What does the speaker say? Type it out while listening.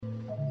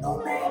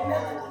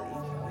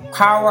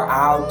Power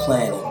our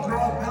planet.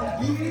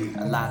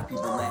 A lot of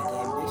people lack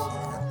ambition.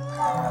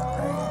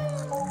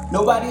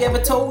 Nobody ever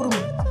told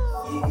them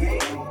you can do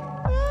anything.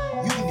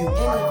 You can do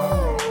anything.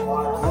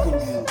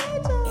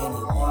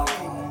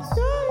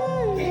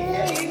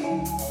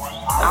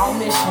 Our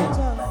mission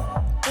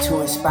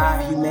to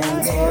inspire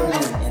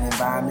humanitarian and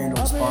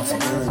environmental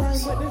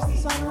responsibilities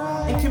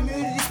in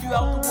communities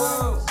throughout the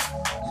world.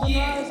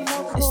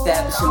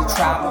 Establishing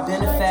tribal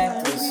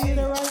benefactors.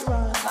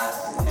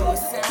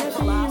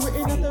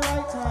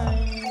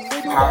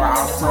 Power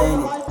Our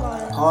Planet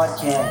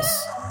podcast.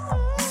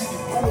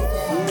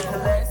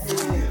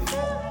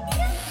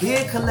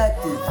 Here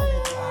collective.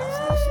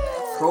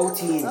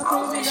 Protein.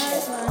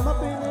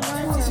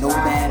 No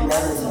mad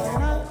melody.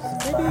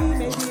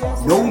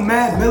 No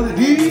mad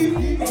melody.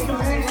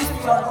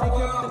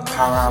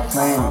 Power Our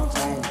Planet.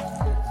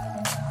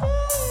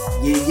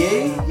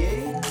 Yeah.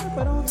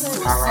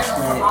 Power Our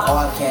Planet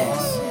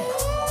podcast.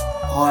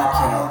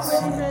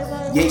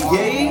 Yeah.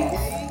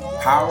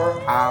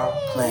 Power Our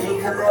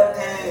Planet.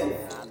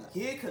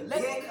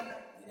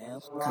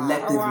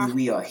 Collectively,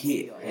 we are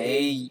here.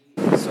 Hey,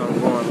 so I'm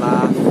going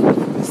live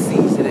to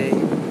see today.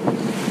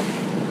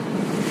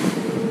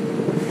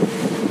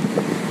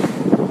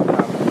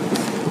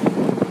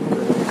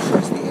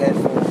 Trusty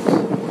headphones.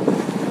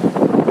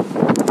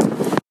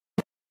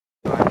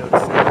 I know the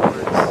same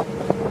words.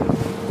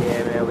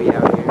 Yeah, man, we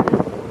out here.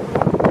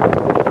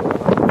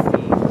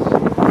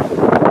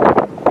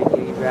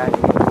 Bikini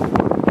Bradley.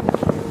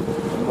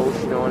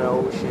 Motion on the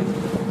ocean.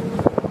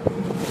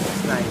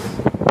 It's nice.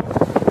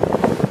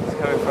 It's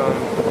coming from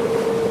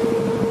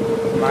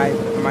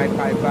my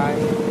bye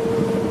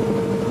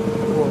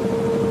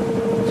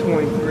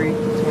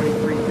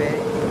 23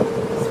 bag.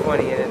 It's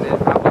funny, and then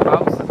if I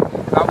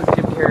was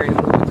Jim Carrey in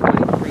the movie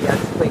 23, I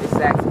just played a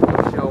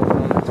saxophone show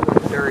on the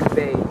 23rd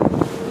bay,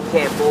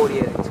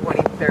 Cambodia,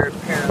 23rd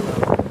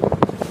parallel.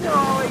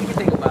 No, you can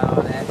think about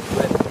all that,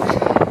 but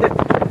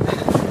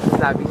let's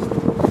not be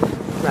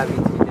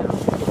too dumb.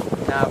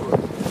 Nah, but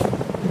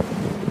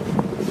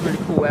it's really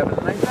cool having a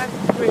nice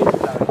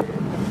experience out here.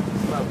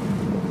 It's lovely.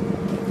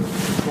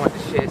 Just wanted to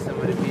share some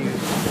of the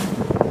views.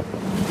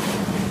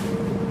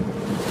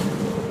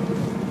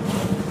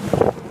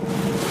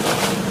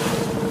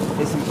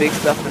 There's some big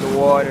stuff in the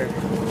water.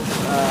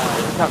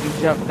 Something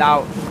jumped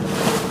out,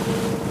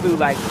 flew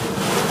like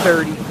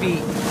 30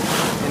 feet,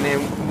 and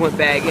then went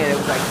back in. It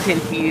was like 10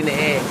 feet in the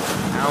air.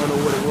 I don't know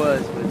what it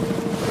was, but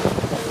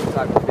some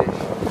type of fish.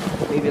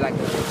 Maybe like a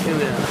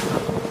tuna or something.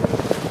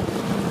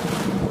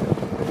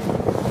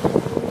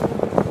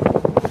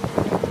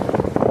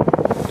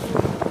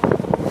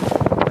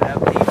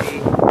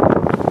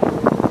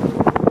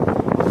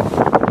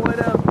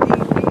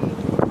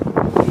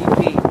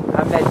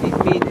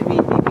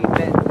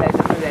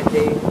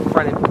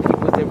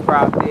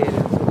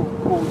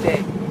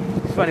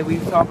 We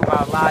talk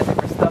about a lot of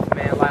different stuff,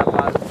 man. A lot of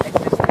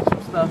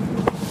existential stuff.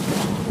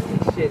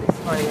 And shit, it's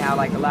funny how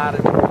like a lot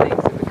of different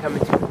things have been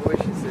coming to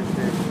fruition since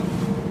then.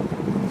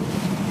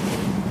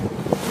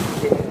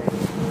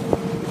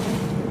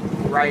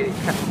 Yeah. Right,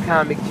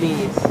 comic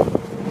genius.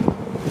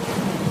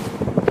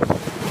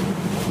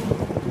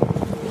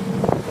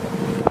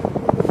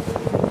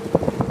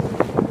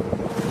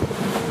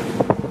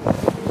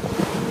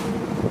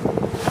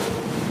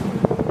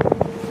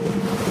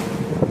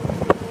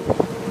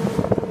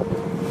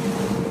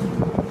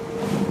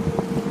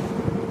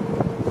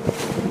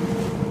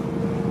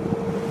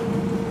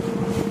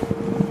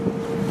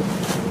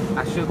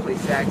 I should play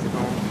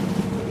saxophone,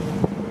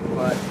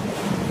 but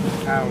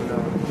I don't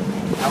know.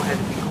 I would have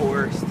to be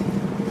coerced.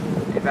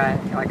 If I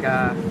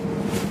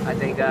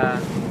think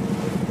the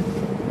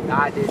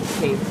idea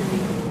came to me,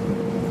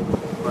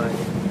 but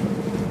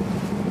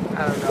I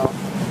don't know.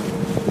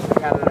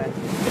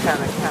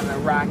 Kind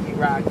of rocky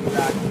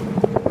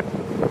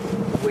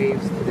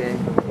waves today.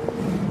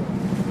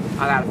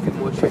 I got a few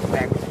more trips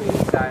back between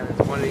these islands.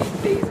 One of these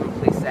days I'm gonna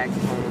play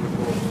saxophone on the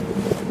boat.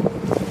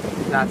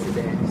 Not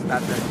today. It's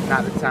not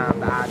the time.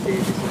 The idea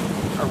just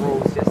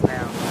arose just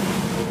now.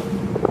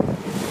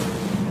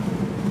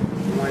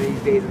 One of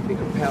these days, I'm be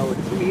compelled. I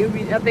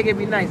think it'd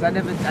be nice. I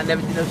never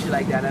did no shit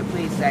like that. I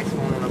played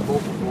saxophone on a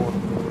boat before,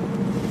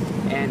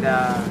 and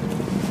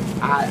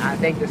I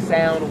think the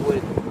sound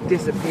would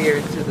disappear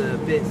into the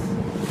abyss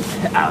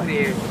out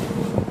here.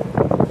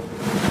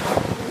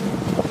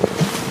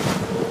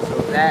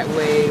 So that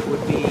way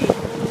would be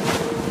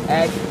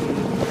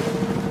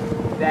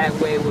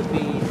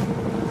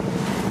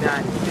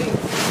United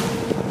States.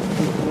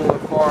 Going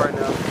far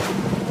enough.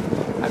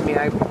 I mean,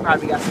 I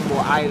probably got some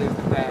more islands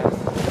to pass,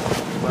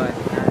 but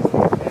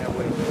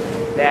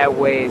that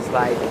way is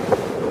like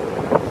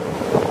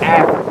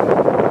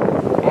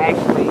Africa.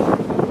 Actually,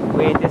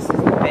 where this is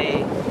the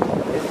bay,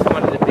 this is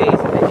one of the bays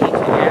in the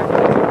ancient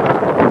Africa.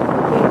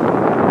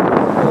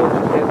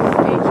 There was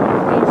an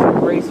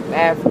ancient race from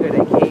Africa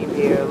that came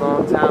here a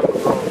long time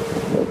ago,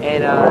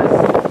 and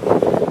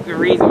the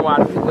reason why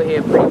the people here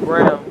are pretty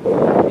brown,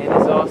 and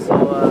it's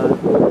also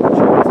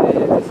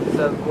this is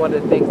one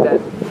of the things that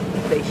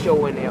they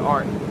show in their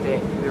art, the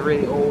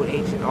really old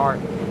ancient art,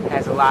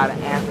 has a lot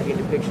of African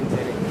depictions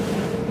in it.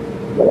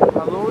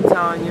 Hello,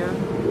 Tanya.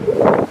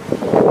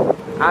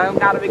 I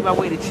gotta make my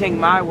way to Chiang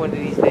Mai one of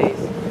these days.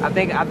 I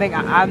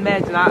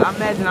imagine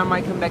I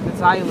might come back to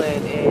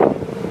Thailand in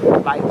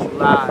like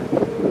July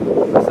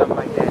or something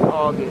like that,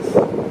 August,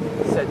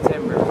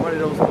 September, one of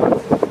those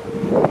months.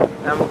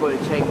 And I'm gonna go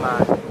to Chiang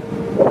Mai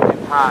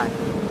and Pai.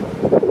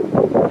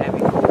 That'd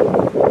be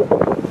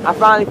cool. I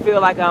finally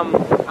feel like I'm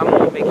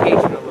on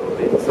vacation a little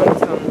bit.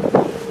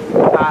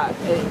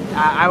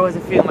 I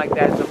wasn't feeling like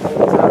that the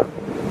whole time.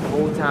 The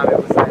whole time it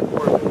was like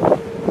work.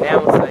 Now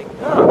it's like,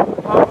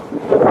 on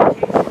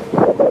vacation.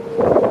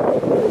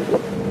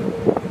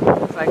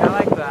 It's like I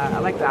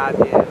like the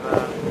idea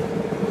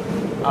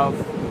of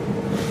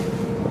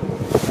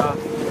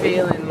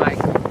feeling like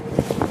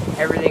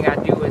everything I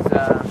do is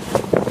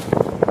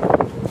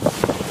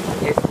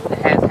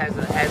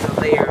has a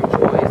layer of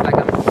joy. It's like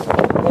I'm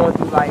going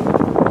through like,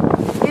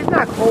 it's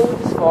not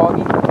cold, it's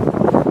foggy.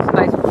 It's a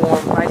nice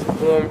warm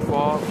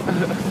fog.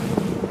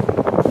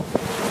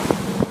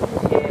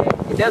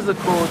 Yeah, it does look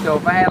cool though.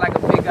 If I had like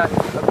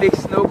a big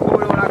snow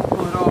coat on, I could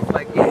pull it off.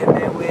 Like, yeah,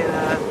 man,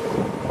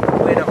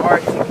 we're in the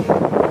Arctic.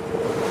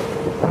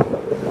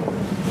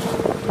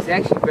 It's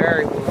actually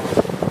very warm.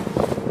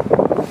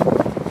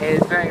 And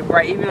it's very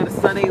bright. Even though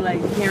the sun ain't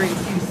like, you can't really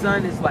see the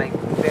sun, it's like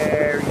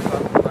very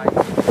fucking like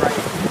bright.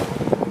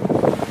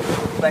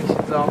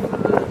 Reflections off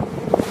of the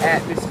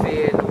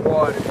atmosphere and the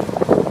water.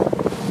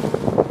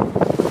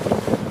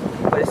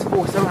 But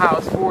somehow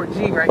it's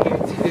 4G right here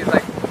too. It's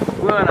like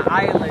we're on an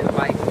island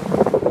like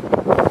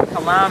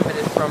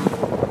kilometers from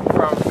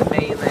the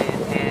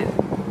mainland, and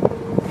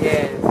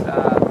yeah, it's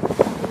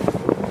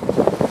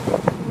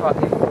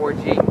fucking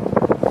 4G.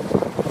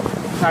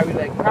 Probably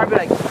like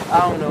I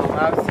don't know.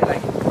 I would say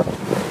like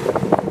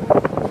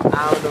I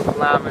don't know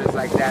kilometers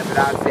like that, but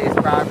I would say it's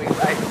probably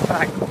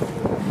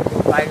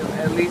like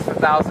at least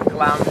 1,000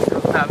 kilometers.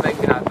 Not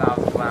maybe not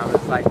 1,000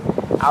 kilometers. Like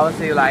I would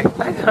say like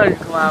 100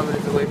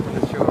 kilometers away from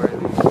the shore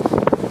at least.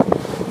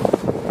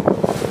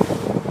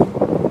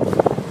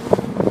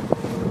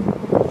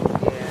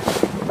 Yeah.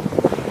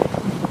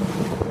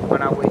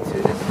 When I went to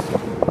this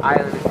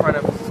island in front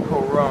of us is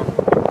Koh Rong.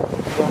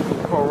 Going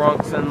from Koh Rong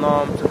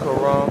Sanlam to Koh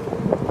Rong.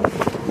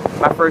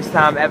 My first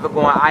time ever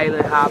going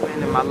island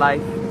hopping in my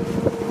life.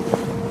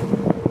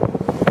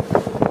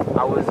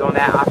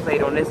 I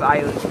played on this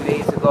island 2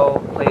 days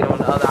ago, played on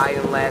the other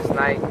island last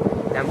night,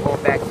 and I'm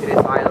going back to this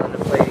island to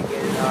play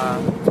again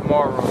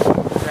tomorrow.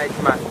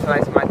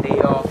 Tonight's my day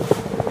off,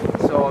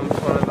 so I'm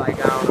just gonna like,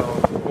 I don't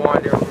know,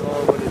 wander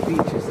along with the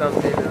beach or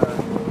something.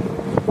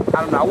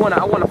 I don't know, I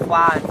wanna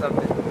fly in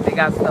something. They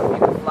got stuff you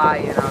can fly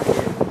in out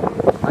here,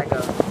 like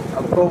a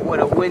boat with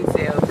a wind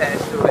sail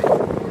attached to it,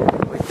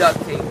 with duct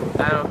tape.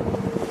 I don't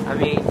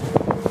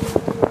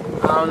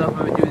know if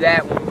I'm gonna do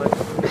that one, but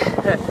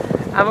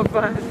I'm gonna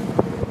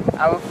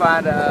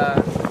find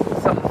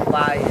something to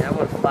fly in. I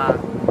want to fly.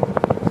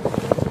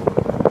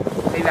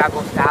 Maybe I'll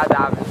go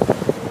skydiving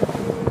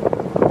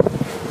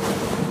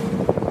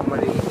one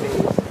of these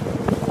days.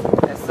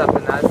 That's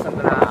something I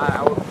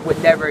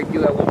would never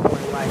do at one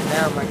point in life.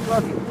 Now I'm like,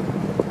 fuck it,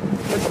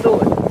 let's do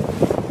it.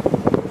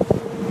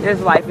 This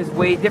life is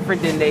way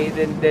different than they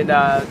lead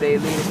us to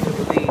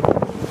believe.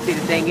 See,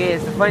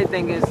 the funny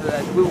thing is,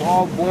 we were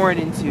all born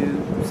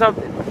into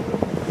something.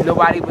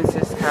 Nobody was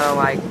just kind of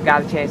like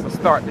got a chance to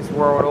start this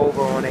world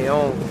over on their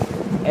own,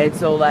 and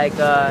so like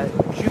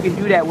you can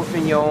do that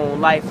within your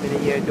own life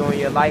and during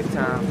your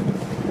lifetime.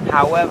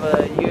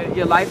 However,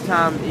 your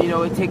lifetime,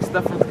 it takes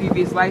stuff from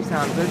previous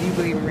lifetimes. Whether you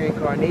believe in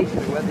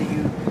reincarnation, whether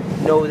you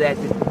know that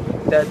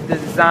the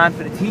design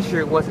for the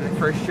T-shirt wasn't the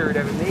first shirt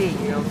ever made.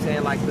 You know what I'm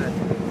saying? Like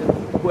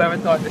whoever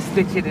thought to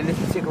stitch it in this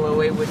particular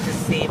way with this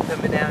seam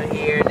coming down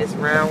here and this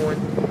round one.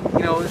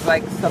 It's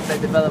like stuff that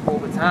developed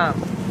over time,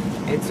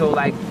 and so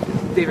like.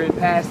 Different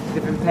past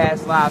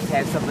lives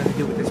had something to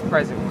do with this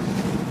present one,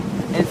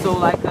 and so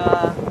like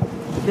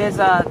there's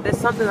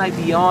something like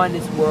beyond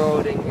this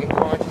world and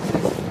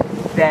consciousness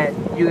that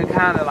you can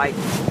kind of like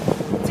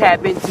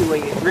tap into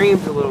in your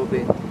dreams a little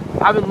bit.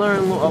 I've been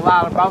learning a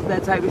lot about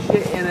that type of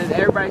shit, and then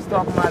everybody's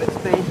talking about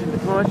expansion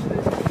of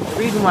consciousness. The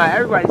reason why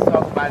everybody's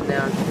talking about it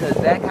now is because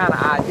that kind of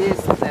idea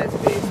that's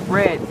been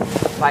spread,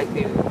 like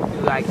through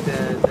like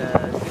the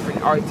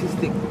different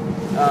artistic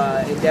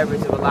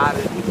endeavors of a lot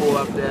of the people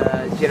of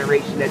the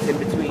generation that's in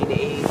between the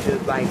age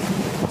of like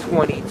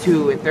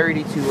 22 and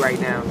 32 right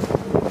now.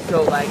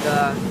 So like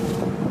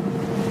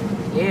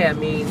yeah, I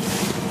mean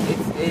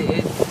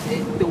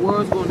the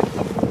world's going to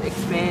keep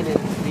expanding,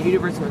 the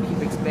universe is going to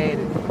keep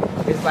expanding.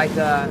 It's like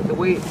the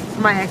way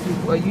somebody asked me,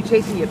 are you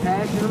chasing your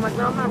passion? I'm like,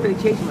 no, I'm not really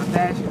chasing my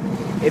passion.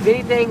 If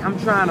anything, I'm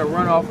trying to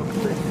run off a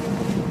cliff,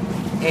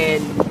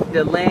 and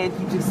the land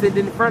keeps just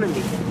sitting in front of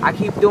me. I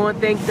keep doing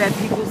things that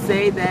people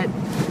say that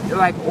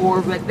like,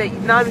 or that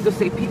not even to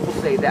say people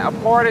say that, a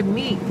part of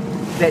me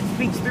that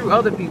speaks through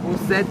other people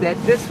said that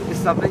this is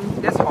something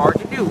that's hard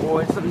to do,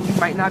 or it's something you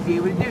might not be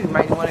able to do. You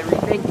might want to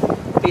rethink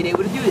being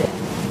able to do that.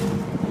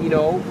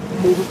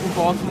 Moving from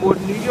Baltimore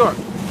to New York.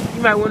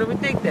 You might want to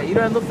rethink that. You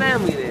don't have no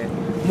family there.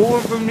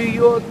 Moving from New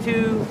York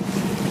to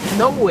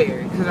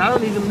nowhere, because I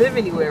don't even live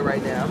anywhere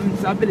right now.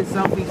 I've been in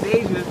Southeast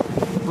Asia,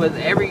 but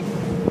every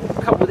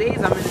couple of days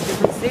I'm in a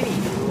different city,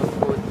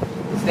 or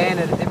staying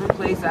at a different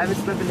place. I haven't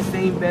slept in the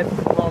same bed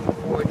for long for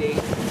 4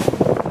 days.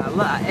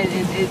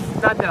 And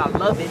it's not that I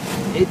love it.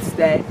 It's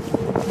that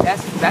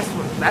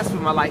that's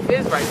what my life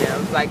is right now.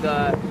 It's like,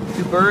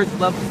 do birds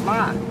love to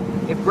fly?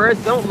 If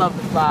birds don't love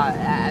to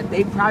fly,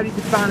 they probably need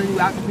to find a new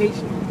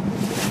occupation,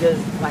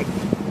 because like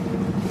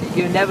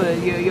you'll never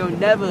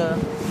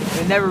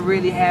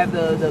really have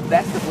the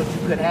best of what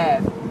you could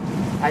have.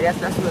 I guess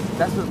that's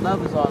what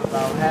love is all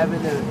about.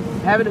 Having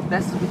the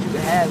best of what you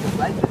could have. Because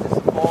life is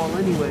just all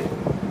anyway.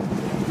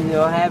 You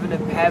know, having the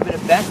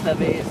best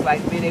of it is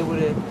like being able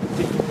to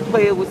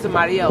play it with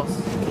somebody else.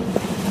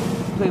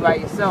 Play by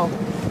yourself.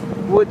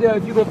 Well,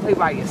 if you're gonna play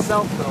by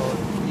yourself though,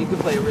 you can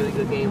play a really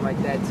good game like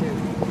that too.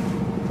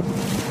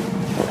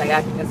 Like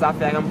that's I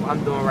feel like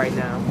I'm doing right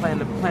now. I'm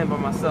playing by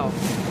myself.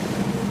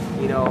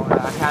 You know,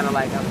 I kind of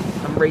like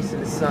I'm racing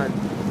the sun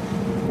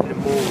in the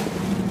moon.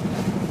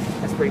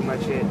 That's pretty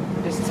much it.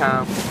 Just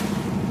time.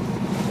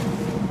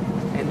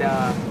 And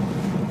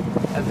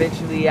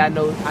eventually, I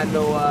know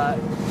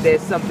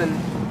there's something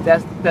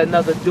that's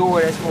another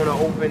door that's going to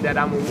open that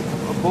I'm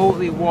gonna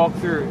boldly walk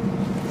through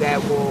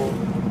that will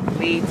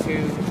lead to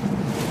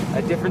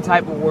a different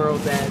type of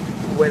world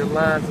where the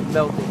lines are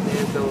melted.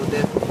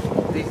 There's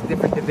these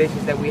different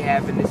divisions that we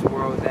have in this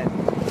world that we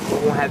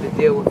won't have to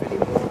deal with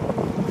anymore.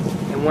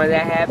 And when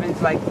that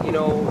happens, like, you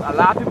know, a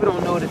lot of people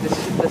don't know that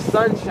the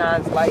sun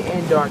shines light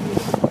and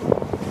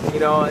darkness. You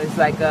know, it's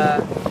like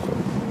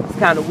it's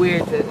kind of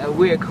weird, a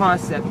weird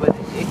concept, but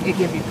it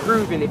can be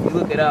proven if you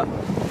look it up.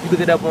 You look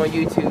it up on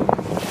YouTube.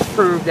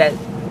 Prove that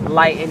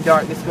light and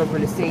darkness come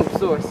from the same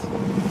source.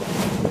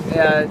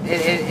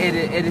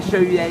 It'll show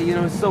you that, you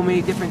know, so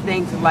many different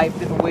things in life,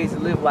 different ways to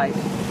live life.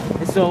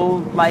 And so,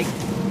 like,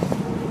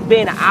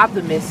 being an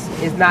optimist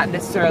is not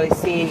necessarily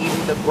seeing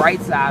even the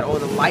bright side or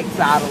the light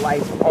side of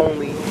life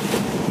only,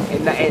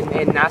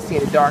 and not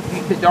seeing the dark.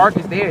 The dark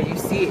is there, you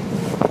see it.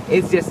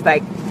 It's just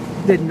like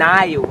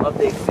denial of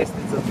the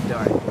existence of the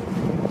dark.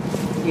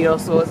 You know,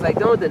 so it's like,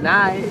 don't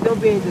deny it. Don't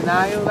be in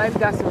denial. Life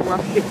got some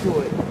rough shit to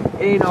it.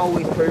 It ain't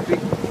always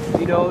perfect.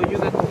 You know, you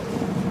can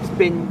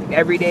spend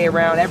every day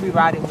around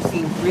everybody who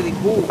seems really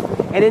cool,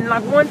 and then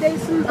like one day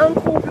some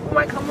uncool people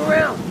might come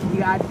around. You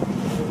gotta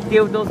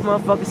deal with those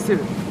motherfuckers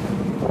too.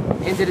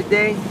 End of the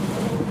day,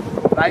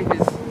 life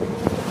is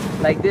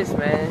like this,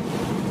 man.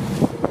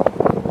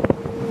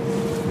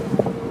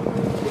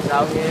 It's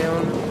out here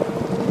on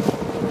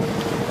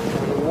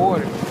the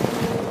water.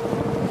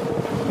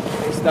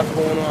 There's stuff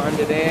going on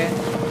under there,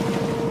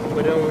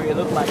 but it don't really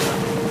look like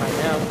nothing right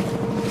now.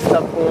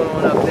 Stuff going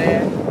on up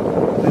there,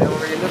 but it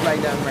don't really look like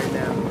nothing right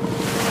now.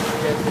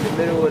 Just in the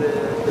middle of the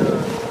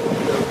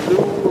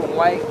blue and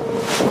white,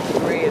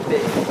 gray a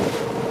bit.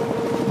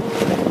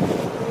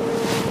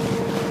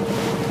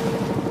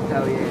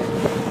 Hell yeah.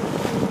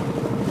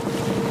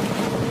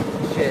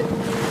 Shit.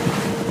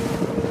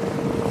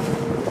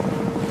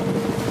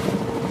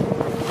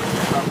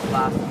 Rough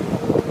philosophy.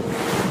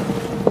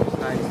 It's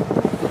nice.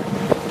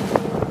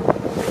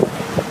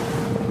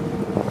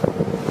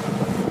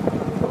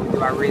 So do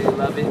I really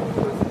love it?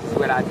 This is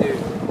what I do.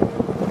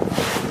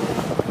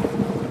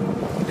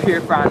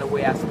 Purifying the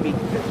way I speak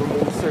and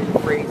remove certain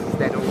phrases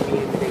that don't mean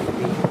anything to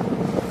me.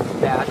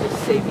 That I just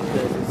say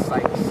because it's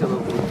like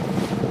syllable.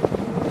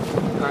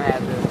 I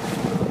have to.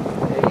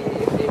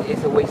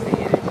 It's a waste of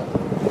energy.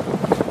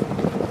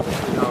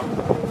 You know.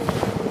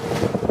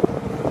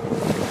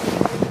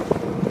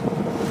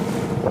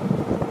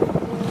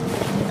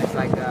 It's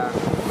like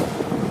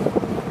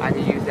I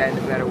can use that in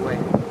a better way.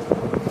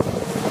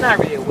 It's not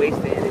really a waste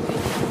of energy.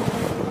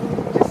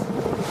 Just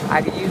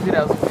I can use it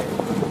elsewhere.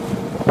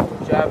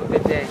 So have a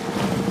good day.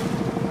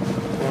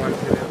 On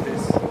to the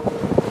abyss.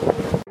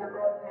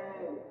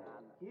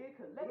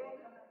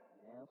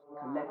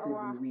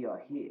 Collectively, we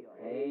are here.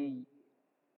 Hey.